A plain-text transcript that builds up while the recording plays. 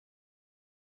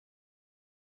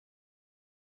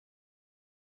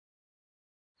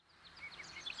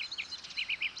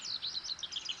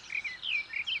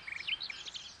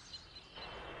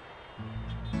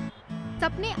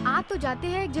सपने आ तो जाते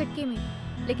हैं एक झटके में,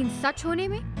 लेकिन सच होने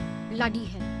में ब्लडी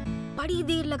है, बड़ी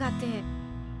देर लगाते हैं।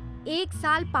 1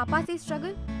 साल पापा से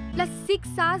struggle plus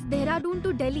 6 hours Dehradun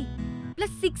to Delhi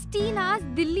plus 16 hours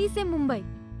Delhi से Mumbai.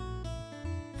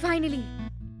 Finally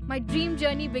my dream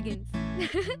journey begins.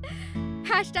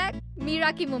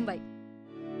 #Meera की मुंबई।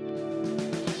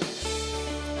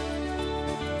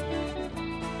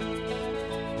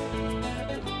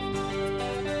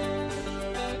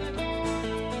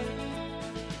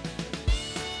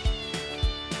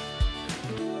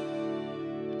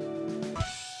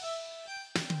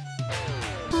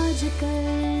 आजकल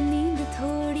नींद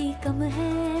थोड़ी कम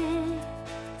है,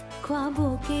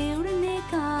 ख्वाबों के उड़ने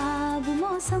का अब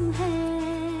मौसम है।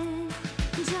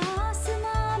 जा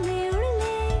आसमां में उड़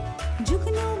ले,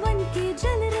 जुगनू बन के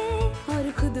चल रे,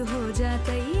 और खुद हो जा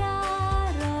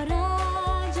तैयार और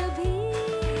आज अभी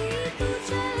तू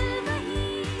चल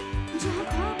वहीं जहाँ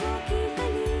ख्वाबों की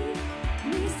गली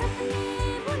में सपने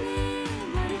बुने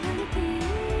भर भर के।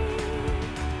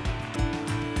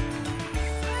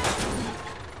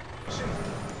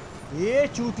 ये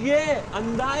चूतिए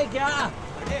अंधा है क्या?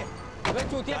 अबे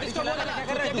चूतिया किसको बोला?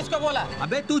 चूतिया किसको बोला?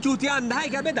 अबे तू चूतिया अंधा है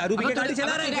क्या? बे दारू पी के गाड़ी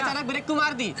चला रहा है क्या? अचानक ब्रेक क्यों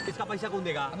मार दी? इसका पैसा कौन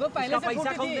देगा? अबे पहले से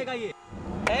पैसा कौन देगा ये?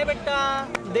 ए बेटा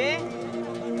दे।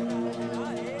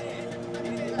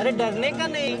 अरे डरने का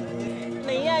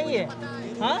नहीं आई है।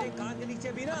 हाँ कान के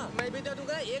नीचे भी ना मैं भी दे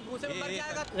दूंगा, एक घूसे में मर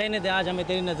जाएगा। रहने दे, आज हमें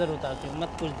तेरी नजर उतारती हूँ,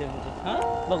 मत कुछ दे मुझे। हाँ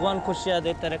भगवान खुशियाँ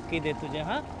दे, तरक्की दे तुझे।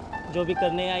 हाँ जो भी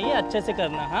करने आई है अच्छे से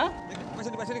करना। हाँ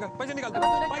पैसे निकाल पैसे निकाल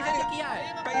किया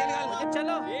है पैसे निकाल।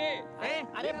 चलो।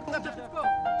 अरे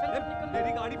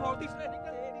मेरी गाड़ी फोड़ती इसने।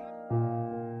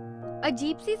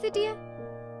 अजीब सी सिटी है,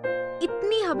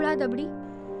 इतनी हबड़ा दबड़ी,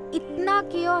 इतना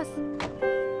केओस,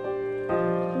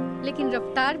 लेकिन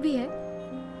रफ्तार भी है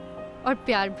और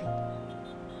प्यार भी।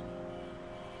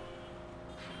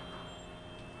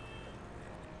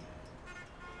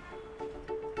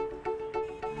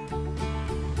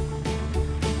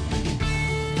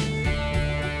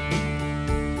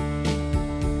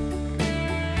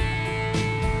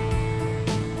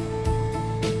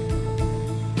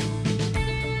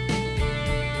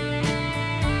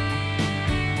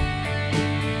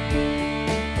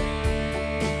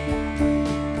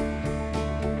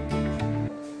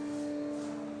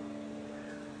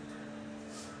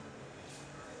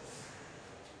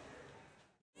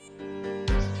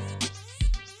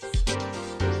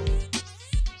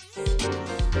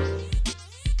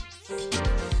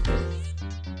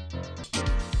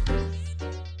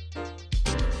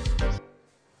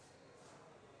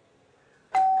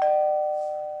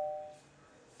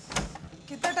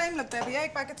 कितना टाइम लगता है भैया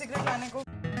एक पैकेट सिगरेट लाने को?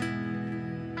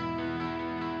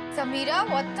 Samira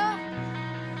what the?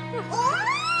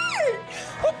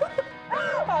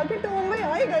 आगे तो मुंबई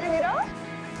आ ही गए मेरा।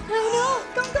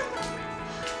 कम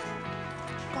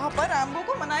कहाँ पर रैम्बो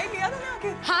को मना ही लिया था ना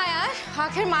आखिर। हाँ यार,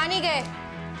 आखिर मान ही गए,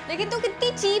 लेकिन तू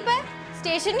कितनी चीप है,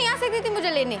 स्टेशन नहीं आ सकती थी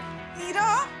मुझे लेने। मीरा,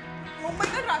 मुंबई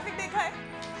का ट्रैफिक देखा है,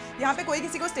 यहाँ पे कोई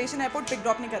किसी को स्टेशन एयरपोर्ट पिक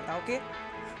ड्रॉप नहीं करता। ओके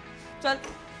चल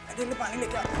तेरे लिए पानी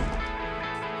लेके आ।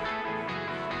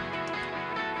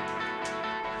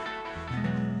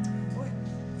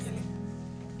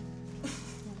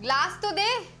 ग्लास तो दे।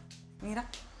 मीरा,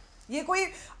 ये कोई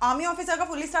आर्मी ऑफिसर का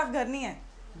फुली स्टाफ घर नहीं है।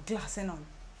 Glass and all.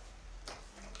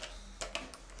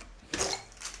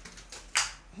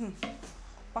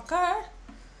 पकड़।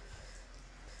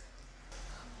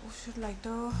 Oh shit,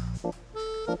 lighter.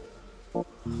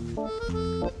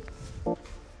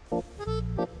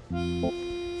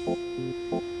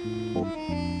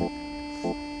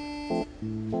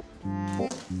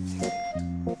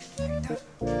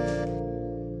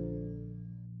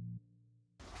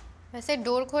 वैसे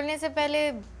डोर खोलने से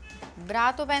पहले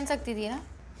ब्रा तो पहन सकती थी ना,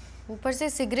 ऊपर से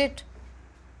cigarette.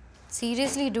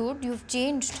 Seriously dude, you've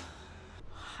changed.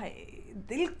 हाय,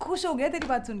 दिल खुश हो गया तेरी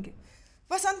बात सुन के।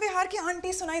 वसंत विहार की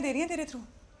आंटी सुनाई दे रही है तेरे through.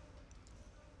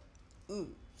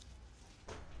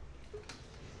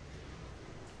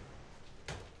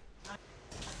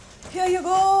 Here you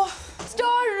go.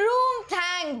 Store room,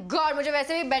 thank God. मुझे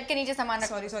वैसे भी बेड के नीचे सामान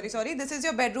रखना। Sorry. This is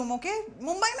your bedroom, okay?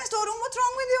 Mumbai में store room, what's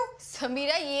wrong with you?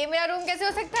 Samira, ये मेरा रूम कैसे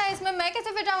हो सकता है? इसमें मैं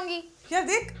कैसे फिट आऊंगी? यार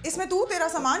देख, इसमें तू, तेरा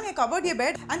सामान, ये कबर्ड, ये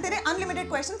बेड, एंड तेरे अनलिमिटेड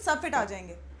क्वेश्चन सब फिट आ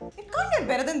जाएंगे। It can't get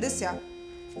better than this यार।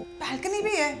 बैल्कनी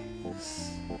भी है।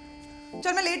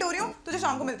 चल मैं लेट हो रही हूँ, तुझे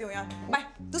शाम को मिलती हूँ यार। बाय,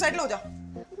 तू सेटल हो जा।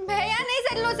 मैं यार नहीं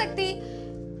सेटल हो सकती।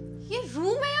 ये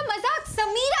रूम है या मजाक?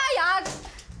 समीरा यार।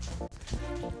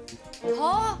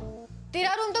 हाँ,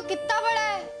 तेरा रूम तो कितना बड़ा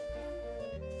है।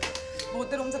 Both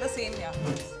the rooms are the same यार।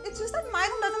 It's just that my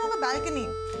room doesn't have a balcony।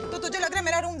 तो तुझे लग रहा है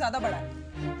मेरा रूम ज्यादा बड़ा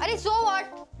है। अरे so what?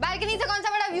 बालकनी से कौन सा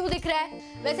बड़ा व्यू दिख रहा है?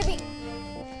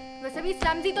 वैसे भी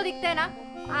स्लम्स तो दिखते हैं ना?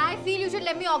 I feel you should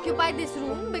let me occupy this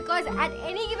room because at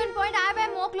any given point I wear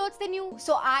more clothes than you.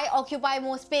 So I occupy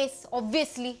more space,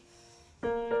 obviously.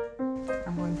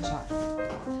 I'm going to shower.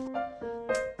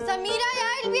 Samira,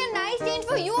 yeah, it'll be a nice change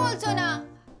for you also, na?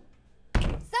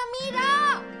 Samira!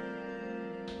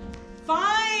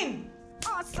 Fine.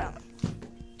 Awesome.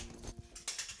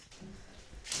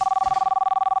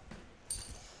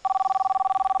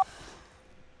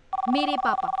 मेरे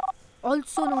पापा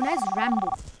also known as Rambo,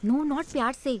 no not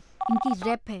प्यार से, इनकी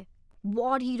rap है,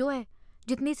 war hero है,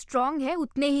 जितने strong है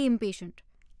उतने ही impatient,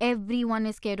 everyone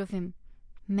is scared of him,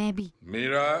 मैं भी।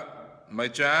 Mira, my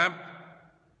champ,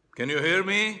 can you hear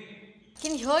me?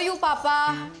 Can hear you, Papa.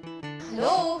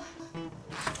 Hello,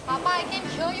 Papa. I can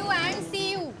hear you and see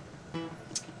you.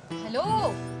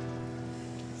 Hello.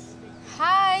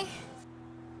 Hi.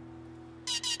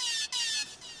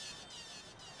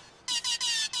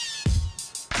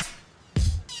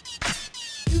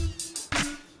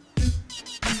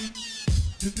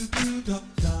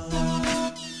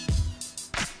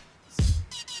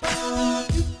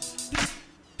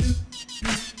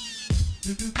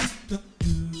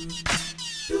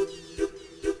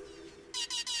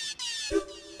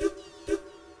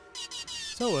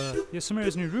 So, you're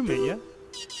Samira's new roommate, yeah?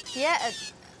 Yeah,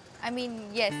 I mean,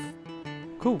 yes.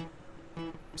 Cool.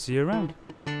 See you around.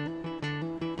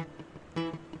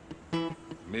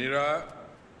 Mira,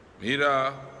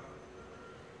 Mira,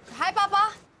 Hi, Papa.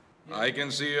 I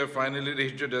can see you have finally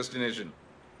reached your destination.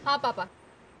 हाँ पापा।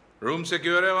 Room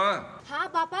secure है वहाँ? हाँ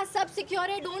पापा, सब secure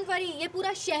है, don't worry, ये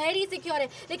पूरा शहर ही सिक्योर है।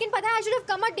 लेकिन पता है, I should have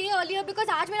come a day earlier because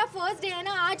आज मेरा फर्स्ट डे है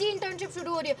ना, आज ही इंटर्नशिप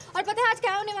शुरू हो रही है। और पता है आज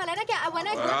क्या होने वाला है ना, क्या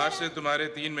और आज से तुम्हारे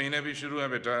 3 महीने भी शुरू हैं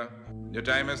बेटा। Your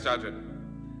time has started.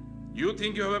 You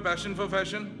think you have a passion for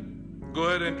fashion? Go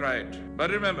ahead and try it. But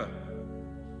remember,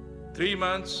 3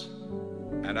 months,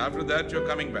 and after that you're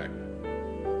coming back.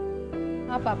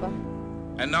 हाँ पापा।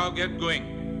 And now get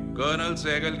going. Colonel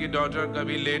Sehgal की daughter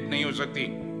कभी late नहीं हो सकती.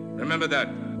 Remember that.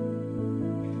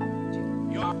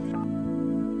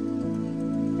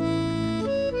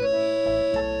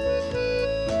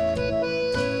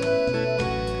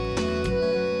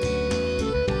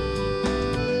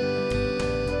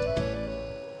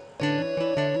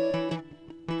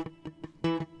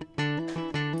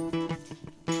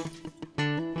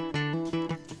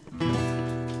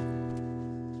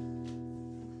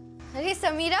 अरे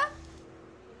समीरा,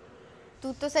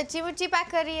 तू तो सच्ची मुच्ची पैक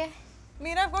कर रही है।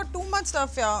 Mira, I've got too much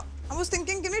stuff, yeah. I was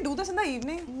thinking, can we do this in the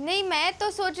evening? नहीं, मैं तो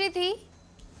सोच रही थी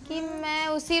कि मैं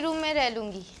उसी रूम में रह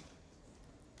लूंगी।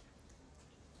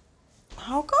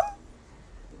 How come?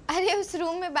 अरे उस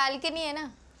रूम में बालकनी है ना।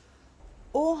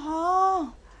 Oh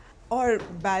हाँ, और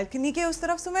बालकनी के उस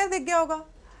तरफ सुमेर दिख गया होगा।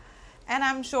 And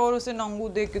I'm sure उसे नंगू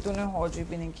देख के तूने हौजी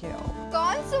भी नहीं किया होगा।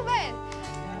 कौन सुबह?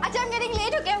 अच्छा, I'm getting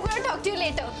late, okay? I'm going to talk to you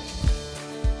later.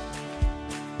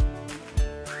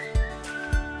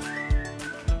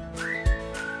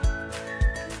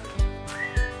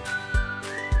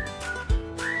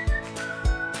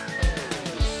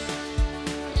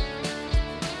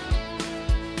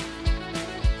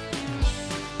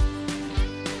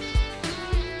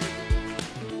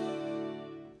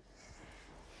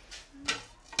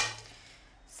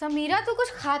 Samira, तू कुछ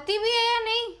खाती भी है या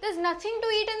नहीं? There's nothing to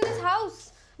eat in this house.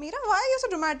 Meera, why are you so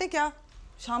dramatic यार?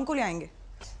 शाम को ले आएंगे।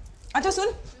 अच्छा सुन,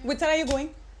 which side are you going?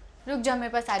 रुक जा, मेरे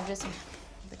पास एड्रेस है।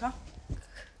 देखा?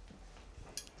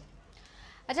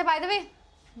 अच्छा, by the way,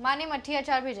 माँ ने मट्ठी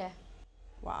अचार भेजा है।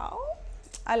 Wow,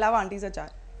 I love auntie's अचार,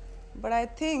 but I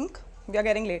think we are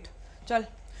getting late. चल,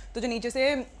 तुझे नीचे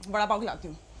से वड़ा पाव खिलाती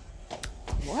हूँ।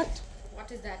 What?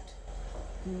 What is that?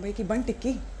 Mumbai की बन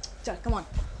टिक्की। चल, come on.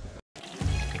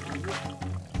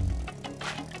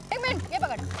 एक मिनट, ये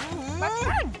पकड़।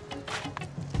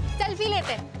 सेल्फी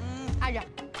लेते हैं। आजा।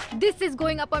 This is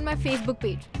going up on my Facebook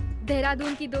page.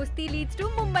 Dehradun की दोस्ती leads to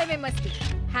मुंबई में मस्ती।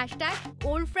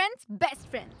 #old friends best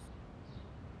friends.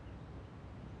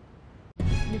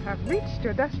 You have reached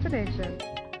your destination.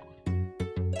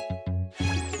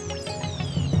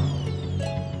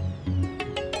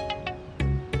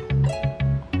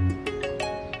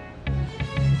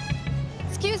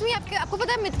 Excuse me, आपको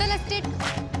पता है मित्तल एस्टेट?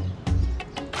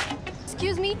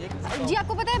 Excuse me, जी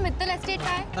आपको पता है मित्तल एस्टेट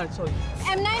कहाँ है? Sorry.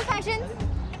 M9 Fashions.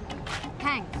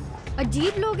 Thanks.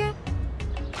 अजीब लोग हैं।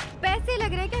 पैसे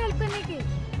लग रहे हैं क्या हेल्प करने के?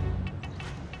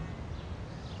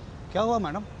 क्या हुआ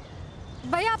मैडम?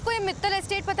 भैया, आपको ये मित्तल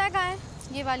एस्टेट पता है कहाँ है?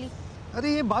 ये वाली।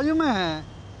 अरे ये बाजू में है।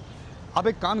 आप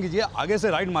एक काम कीजिए, आगे से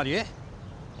राइट मारिए,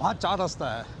 वहाँ 4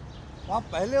 रास्ता है, वहाँ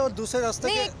पहले और दूसरे रास्ते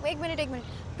नहीं, के... एक मिनट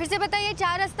फिर से बताइए,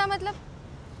 4 रास्ता मतलब?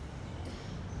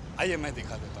 आइए मैं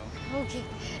दिखा देता हूँ। ओके,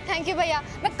 थैंक यू भैया।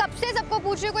 मैं कब से सबको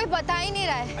पूछ रही हूँ, कोई बता ही नहीं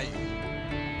रहा है। आइए।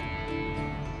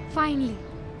 फाइनली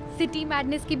सिटी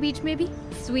मैडनेस के बीच में भी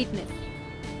स्वीटनेस।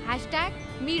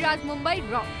 #मीराज मुंबई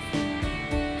रॉक।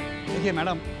 देखिए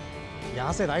मैडम,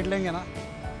 यहाँ से राइट लेंगे ना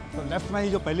तो लेफ्ट में ही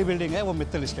जो पहली बिल्डिंग है वो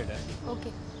मित्तल स्टेट है। ओके,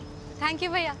 थैंक यू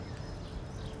भैया।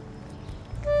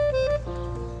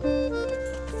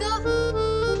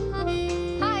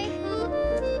 हाय।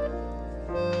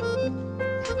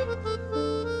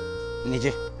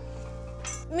 नीचे।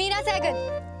 मीरा सैगल,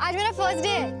 आज मेरा फर्स्ट डे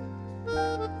है।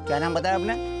 क्या नाम बताया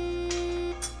आपने?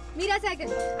 मीरा सैगल।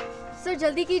 सर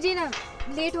जल्दी कीजिए ना,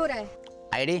 लेट हो रहा है।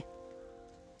 आईडी?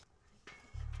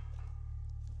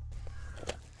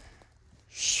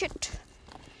 शिट,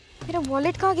 मेरा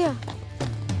वॉलेट कहाँ गया?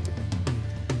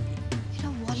 मेरा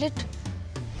वॉलेट।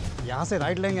 यहाँ से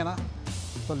राइट लेंगे ना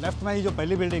तो लेफ्ट में ही जो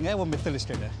पहली बिल्डिंग है वो मित्तल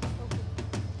स्टेट है।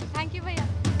 थैंक यू भैया।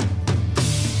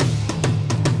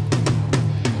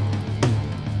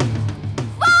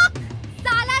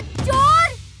 साला चोर!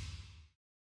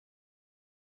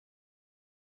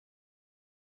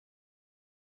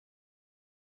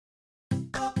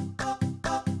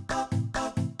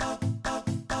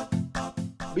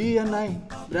 BNI,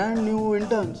 brand new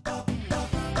interns.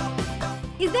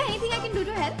 Is there anything I can do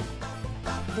to help?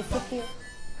 Disappear.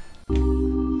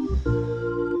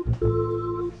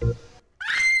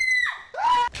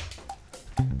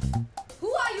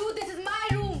 Who are you? This is my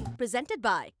room. Presented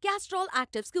by Castrol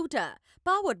Active Scooter.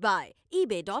 Powered by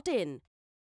eBay.in.